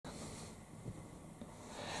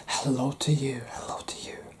Hello to you, hello to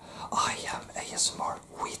you. I am ASMR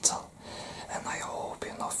Weetal, and I hope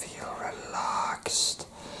you now feel relaxed,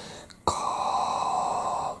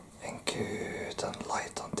 calm, and good and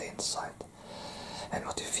light on the inside. And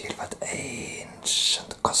what you feel that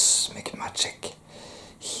ancient cosmic magic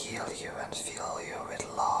heal you and fill you with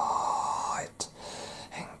light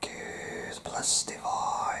and good, blessed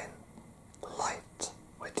divine light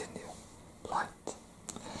within you. Light.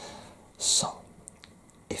 So,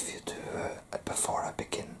 if you do, before I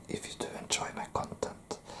begin, if you do enjoy my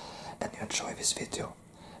content and you enjoy this video,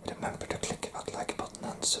 remember to click that like button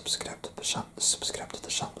and subscribe to the channel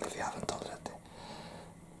if you haven't already.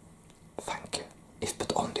 Thank you.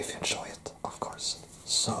 But only if you enjoy it, of course.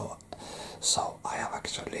 So I have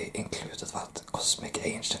actually included that cosmic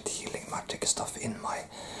ancient healing magic stuff in my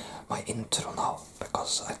intro now,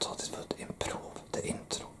 because I thought it would improve the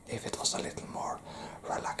intro if it was a little more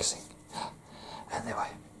relaxing. Anyway,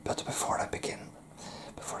 but before I begin,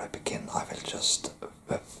 I will just,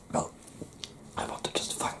 I want to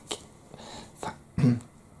just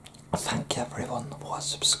thank everyone who has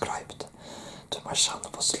subscribed to my channel,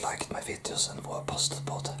 who has liked my videos, and who have posted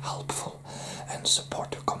both helpful and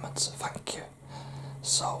supportive comments. Thank you.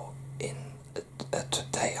 So,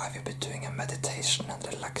 today I will be doing a meditation and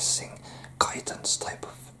relaxing guidance type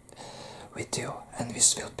of video, and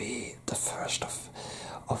this will be the first of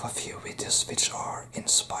a few videos which are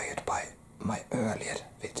inspired by my earlier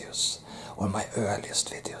videos, or my earliest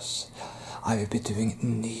videos. I will be doing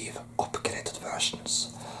new upgraded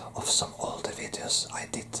versions of some older videos I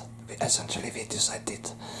did, essentially videos I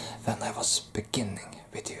did when I was beginning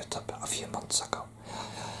with YouTube a few months ago.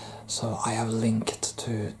 So I have linked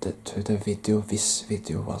to the video this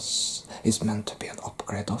video is meant to be an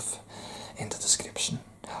upgrade of in the description.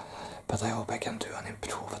 But I hope I can do an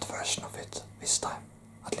improved version of it this time.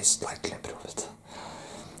 At least slightly improve it.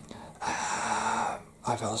 I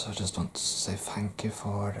also just want to say thank you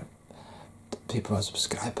for the people who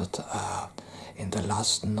subscribed. In the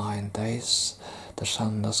last 9 days, the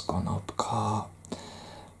channel has gone up,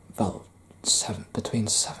 between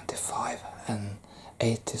 75 and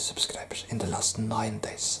 80 subscribers in the last 9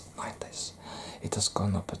 days. 9 days. It has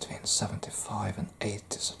gone up between 75 and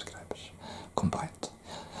 80 subscribers combined.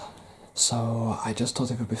 So I just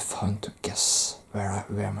thought it would be fun to guess where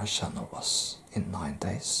my channel was in 9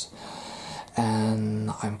 days,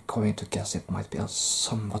 and I'm going to guess it might be a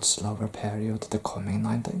somewhat slower period the coming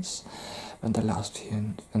 9 days than the last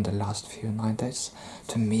few 9 days.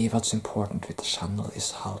 To me, what's important with the channel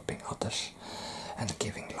is helping others and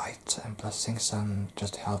giving light and blessings and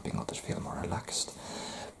just helping others feel more relaxed.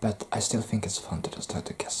 But I still think it's fun to just try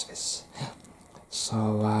to guess this.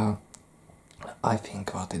 So I think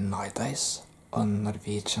about in 9 days on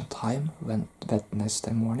Norwegian time,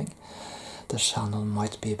 Wednesday morning, the channel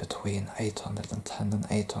might be between 810 and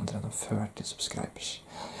 830 subscribers.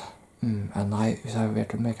 And if I were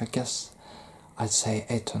to make a guess, I'd say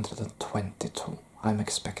 822. I'm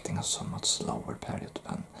expecting a somewhat slower period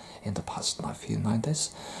than in the past few 9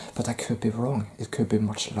 days, but I could be wrong. It could be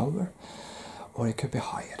much lower, or it could be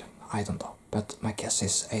higher. I don't know, but my guess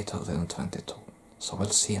is 822. So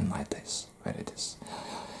we'll see in 9 days where it is.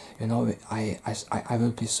 You know, I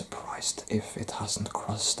will be surprised if it hasn't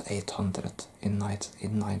crossed 800 in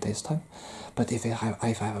 9 days time. But if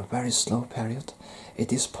I have a very slow period,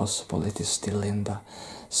 it is possible it is still in the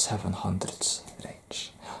 700s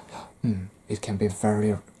range. It can be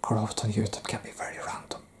very, growth on YouTube can be very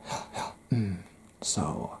random.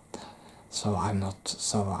 So I'm not.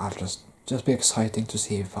 So I'll just be exciting to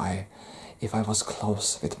see if I was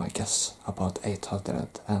close with my guess about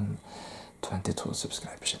 822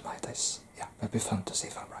 subscribers in 9 days. Yeah, it'll be fun to see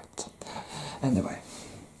if I'm right. Anyway,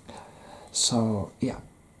 so yeah,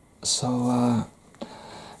 so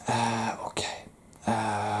okay.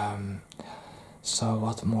 So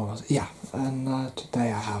what more was, yeah, and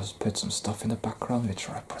today I have put some stuff in the background which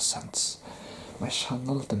represents my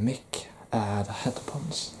channel, the mic, the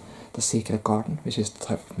headphones, the secret garden, which is the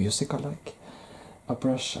type of music I like, a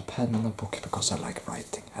brush, a pen, and a book because I like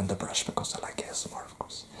writing, and the brush because I like ASMR, of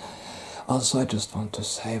course. Also, I just want to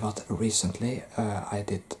say that recently I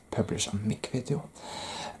did publish a mic video,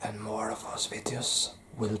 and more of those videos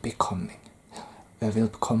will be coming. There will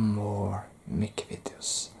come more mic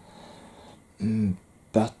videos.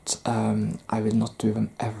 But I will not do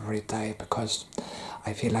them every day, because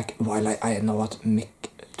I feel like while I know what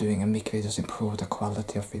doing a mic videos improve the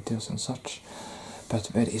quality of videos and such,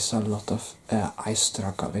 but there is a lot of I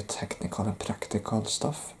struggle with technical and practical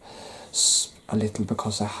stuff a little,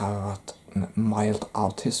 because I have mild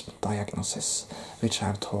autism diagnosis, which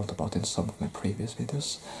I've told about in some of my previous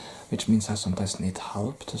videos, which means I sometimes need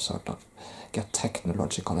help to sort of get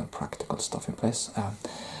technological and practical stuff in place.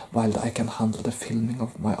 While I can handle the filming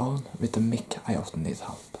of my own, with the mic I often need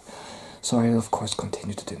help. So I will of course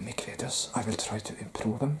continue to do mic videos. I will try to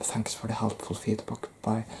improve them. Thanks for the helpful feedback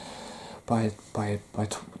by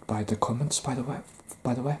the comments, by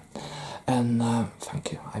the way. And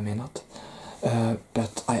thank you, I may not.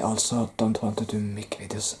 But I also don't want to do mic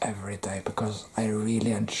videos every day, because I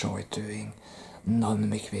really enjoy doing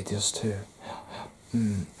non-mic videos too.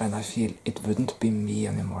 And I feel it wouldn't be me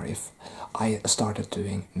anymore if I started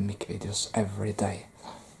doing mic videos every day.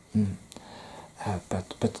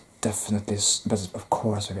 But definitely, but of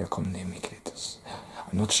course I will come new mic videos.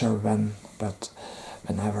 I'm not sure when, but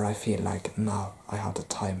whenever I feel like now I have the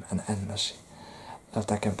time and energy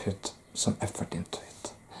that I can put some effort into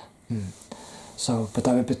it. So, but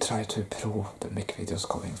I will try to improve the mic videos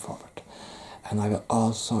going forward. And I will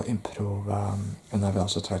also improve, and I will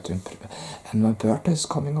also try to improve. And my birthday is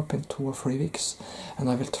coming up in 2 or 3 weeks, and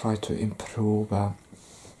I will try to improve. I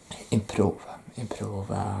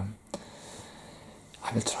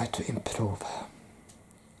will try to improve.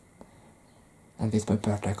 And with my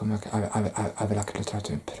birthday coming, I will actually try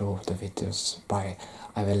to improve the videos by.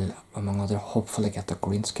 I will, among other, hopefully get a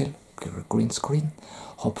green screen,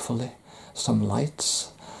 hopefully some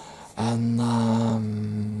lights, and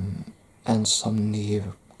some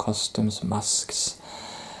new costumes, masks,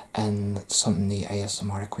 and some new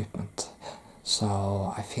ASMR equipment.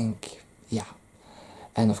 So I think, yeah,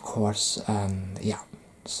 and of course, yeah,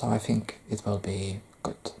 so I think it will be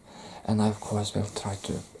good. And I of course will try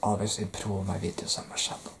to always improve my videos on my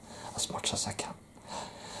channel as much as I can.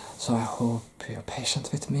 So I hope you're patient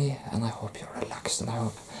with me, and I hope you're relaxed, and I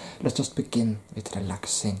hope, let's just begin with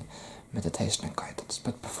relaxing meditation and guidance.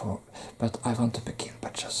 But I want to begin by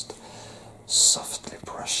just softly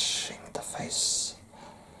brushing the face,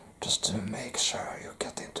 just to make sure you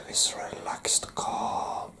get into this relaxed,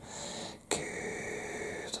 calm,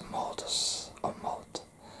 good mode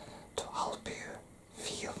to help you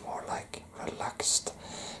feel more like relaxed,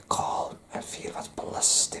 calm, and feel that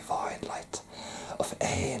blessed divine light of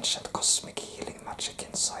ancient cosmic healing magic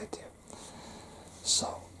inside you.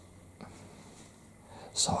 So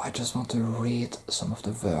I just want to read some of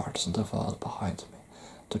the words on the wall behind me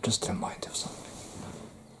to just remind you of something.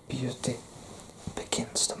 Beauty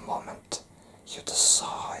begins the moment you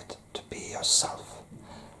decide to be yourself.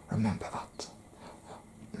 Remember that.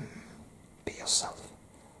 Be yourself.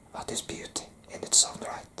 That is beauty in its own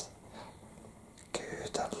right.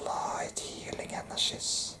 Good and light healing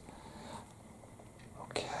energies.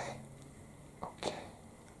 Okay. Good.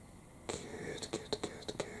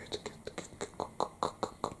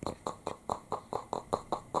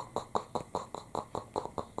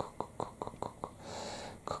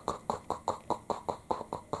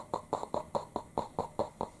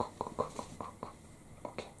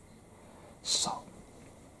 So,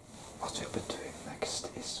 what we'll be doing next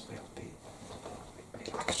is we'll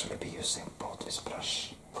actually be using both this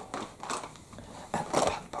brush and the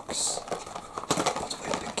pen box. But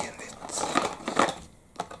we'll begin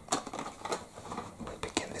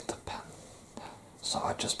with the pen. So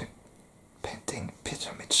I'll just be painting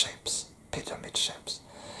pyramid shapes,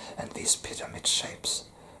 and these pyramid shapes,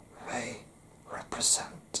 they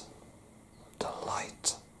represent the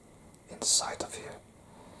light inside of you.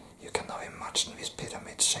 You can now imagine these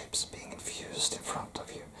pyramid shapes being infused in front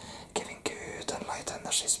of you, giving good and light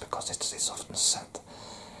energies, because it is often said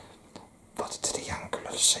that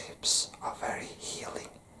triangular shapes are very healing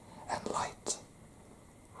and light.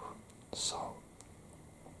 So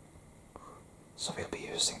we'll be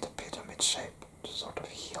using the pyramid shape to sort of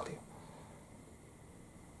heal you.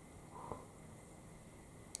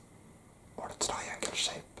 Or the triangle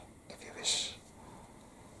shape, if you wish.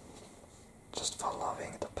 Just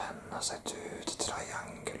following the pen as I do the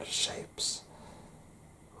triangular shapes.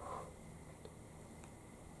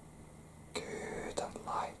 Good and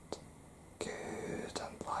light, good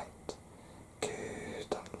and light,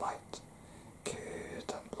 good and light, good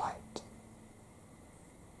and light.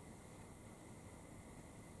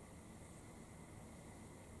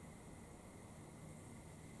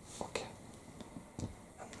 Okay.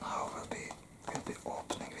 And now we'll be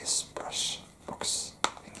opening this brush box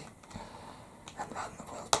thingy. And then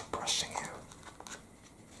we'll be brushing you.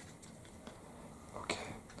 Okay,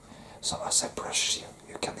 so as I brush you,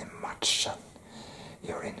 you can imagine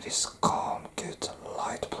you're in this calm, good,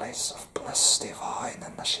 light place of blessed divine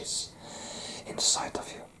energies inside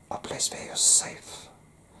of you. A place where you're safe,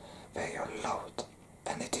 where you're loved,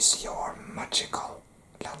 and it is your magical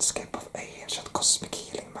landscape of ancient cosmic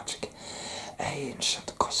healing magic.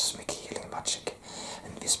 Ancient cosmic healing magic.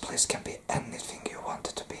 And this place can be anything you want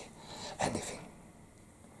it to be. Anything.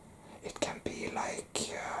 It can be like,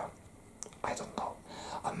 I don't know,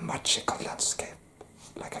 a magical landscape,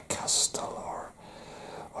 like a castle,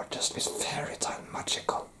 or just this fairy tale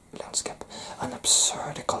magical landscape, an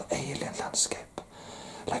absurdical alien landscape,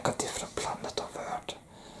 like a different planet of Earth,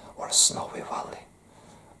 or a snowy valley,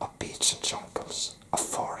 a beach and jungles, a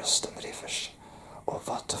forest and rivers, or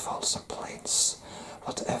waterfalls and plains,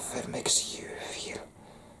 whatever makes you feel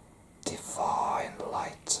divine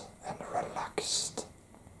light and relaxed.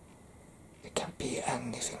 It can be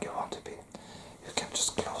anything you want to be. You can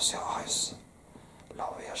just close your eyes,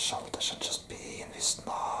 lower your shoulders, and just be in this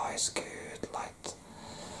nice, good light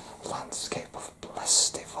landscape of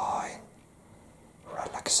blessed divine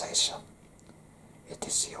relaxation. It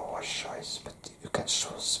is your choice, but you can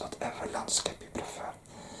choose whatever landscape you prefer.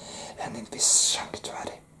 And in this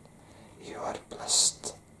sanctuary, you are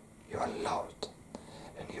blessed, you are loved,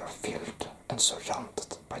 and you are filled and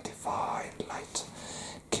surrounded by divine light.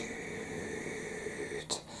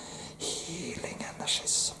 Good healing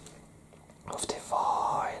energies of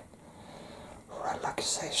divine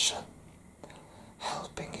relaxation,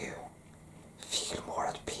 helping you feel more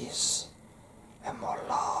at peace and more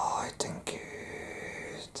light and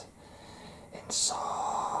good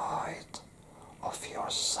inside of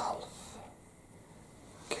yourself.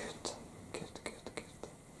 Good, good, good, good.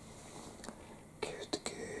 Good,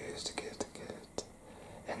 good, good, good.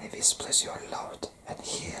 And in this place you are loved, and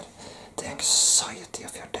here the anxiety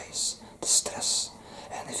of your days, the stress,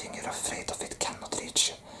 anything you're afraid of, it cannot reach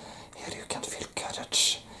you. Here you can feel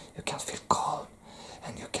courage, you can feel calm,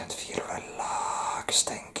 and you can feel relaxed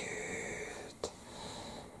and good.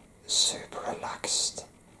 Super relaxed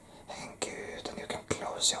and good, and you can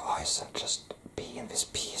close your eyes and just be in this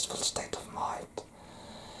peaceful state of mind.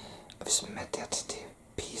 This meditative,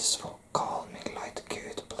 peaceful, calming, light,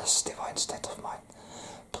 good, blessed divine state of mind.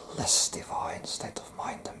 Blessed divine state of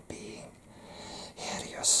mind and being. Here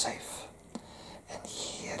you're safe, and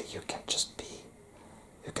here you can just be.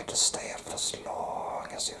 You can just stay here for as long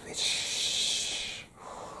as you wish.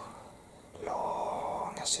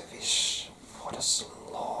 Long as you wish. For as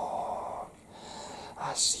long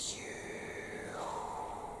as you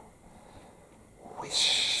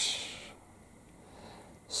wish.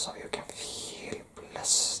 So you can feel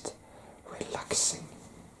blessed, relaxing,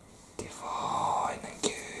 divine and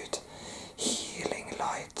good, healing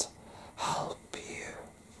light. Help you,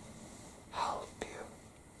 help you,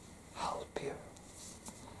 help you,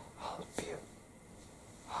 help you,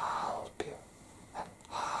 help you, and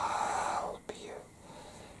help you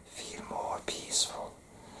feel more peaceful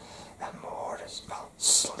and more, well,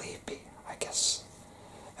 sleepy, I guess,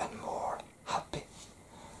 and more happy,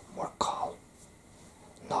 more calm,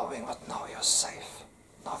 knowing that now you're safe,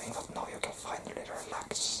 knowing that now you can finally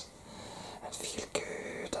relax and feel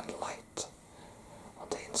good and light on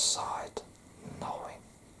the inside, knowing.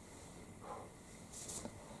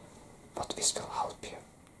 But this will help you,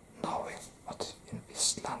 knowing what in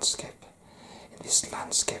this landscape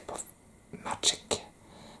of magic,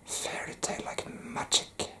 fairy tale like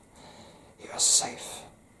magic, you are safe,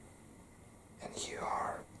 and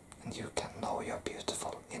you can know you're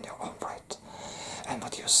beautiful in your own right, and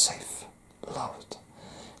that you're safe, loved,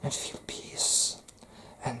 and feel peace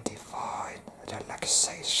and divine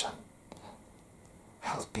relaxation,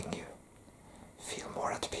 helping you feel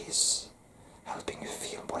more at peace, helping you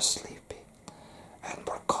feel more sleepy and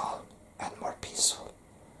more calm and more peaceful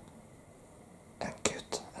and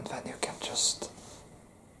good. And then you can just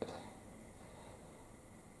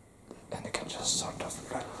sort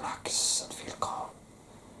of relax and feel calm.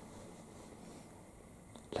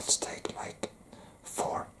 Let's take like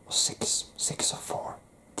 4 or 6 or 4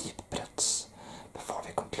 deep breaths before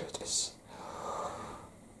we conclude this.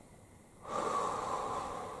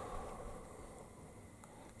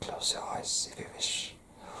 Close your eyes if you wish.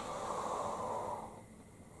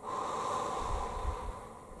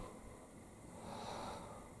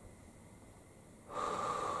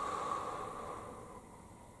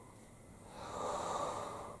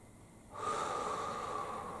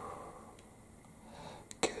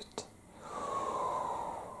 Good.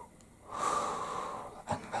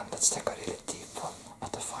 And then let's take a really deep one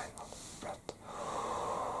at the final breath.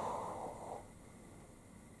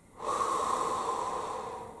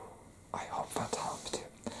 I hope that helped you.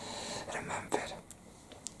 Remember,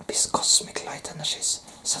 these cosmic light energies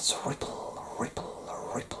sets a ripple, ripple,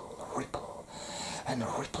 ripple, ripple, and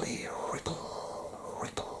ripply, ripple,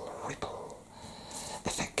 ripple, ripple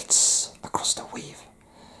effects across the weave.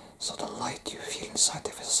 So the light you feel inside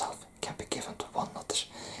of yourself can be given to one other.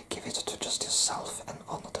 Give it to just yourself and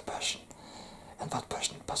one other person. And that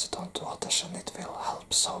person pass it on to others, and it will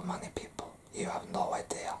help so many people. You have no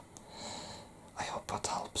idea. I hope that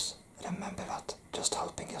helps. Remember that just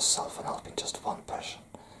helping yourself and helping just one person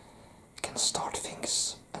can start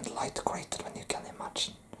things and light greater than you can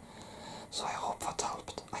imagine. So I hope that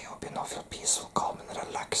helped. I hope you now feel peaceful, calm and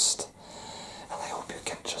relaxed. And I hope you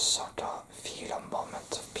can just sort of feel a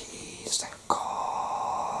moment of peace and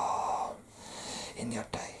calm in your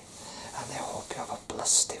day. And I hope you have a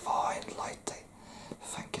blessed, divine, light day.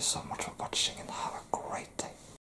 Thank you so much for watching and have a great day.